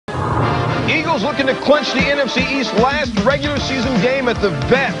Eagles looking to clinch the NFC East last regular season game at the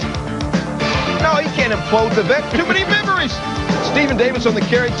Vet. No, he can't implode the Vet. Too many memories. Stephen Davis on the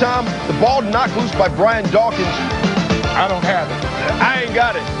carry, Tom. The ball knocked loose by Brian Dawkins. I don't have it. I ain't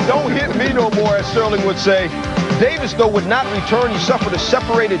got it. Don't hit me no more, as Sterling would say. Davis, though, would not return. He suffered a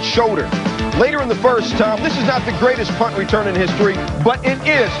separated shoulder. Later in the first, Tom, this is not the greatest punt return in history, but it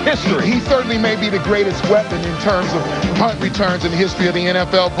is history. He certainly may be the greatest weapon in terms of punt returns in the history of the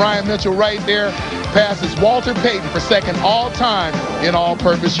NFL. Brian Mitchell right there passes Walter Payton for second all-time in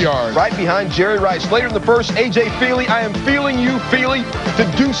all-purpose yards. Right behind Jerry Rice. Later in the first, A.J. Feely, I am feeling you, Feely,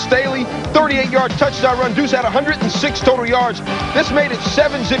 to Deuce Staley. 38-yard touchdown run. Deuce had 106 total yards. This made it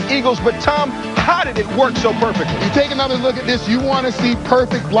 7-zip Eagles, but Tom, how did it work so perfectly? You take another look at this, you want to see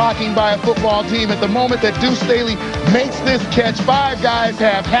perfect blocking by a football team. At the moment that Deuce Staley makes this catch, 5 guys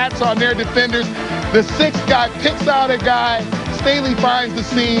have hats on their defenders. The 6th guy picks out a guy. Staley finds the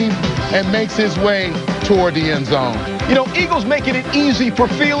seam and makes his way toward the end zone. You know, Eagles making it easy for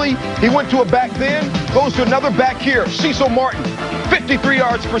Feely. He went to a back then, goes to another back here. Cecil Martin, 53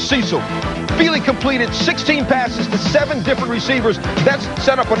 yards for Cecil. Feely completed 16 passes to 7 different receivers. That's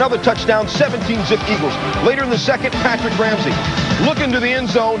set up another touchdown, 17-zip Eagles. Later in the second, Patrick Ramsey. Looking to the end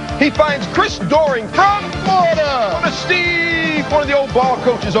zone, he finds Chris Doring from Florida. What a Steve, one of the old ball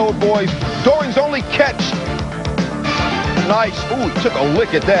coach's old boys. Doring's only catch. Nice. Ooh, he took a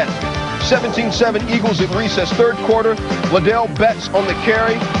lick at that. 17-7 Eagles at recess. Third quarter, Liddell Betts on the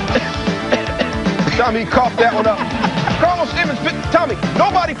carry. Tommy coughed that one up. Carlos Emmons, Tommy,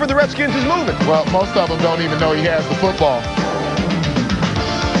 nobody for the Redskins is moving. Well, most of them don't even know he has the football.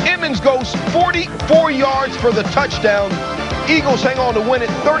 Emmons goes 44 yards for the touchdown. Eagles hang on to win it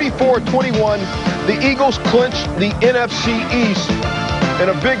 34-21. The Eagles clinch the NFC East in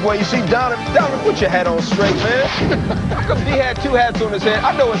a big way. You see, Donovan, put your hat on straight, man. How come he had 2 hats on his head?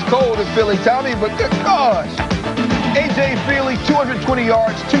 I know it's cold in Philly, Tommy, but good gosh. A.J. Feely, 220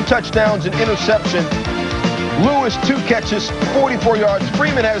 yards, 2 touchdowns, an interception. Lewis, 2 catches, 44 yards.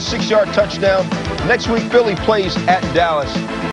 Freeman had a 6-yard touchdown. Next week, Philly plays at Dallas.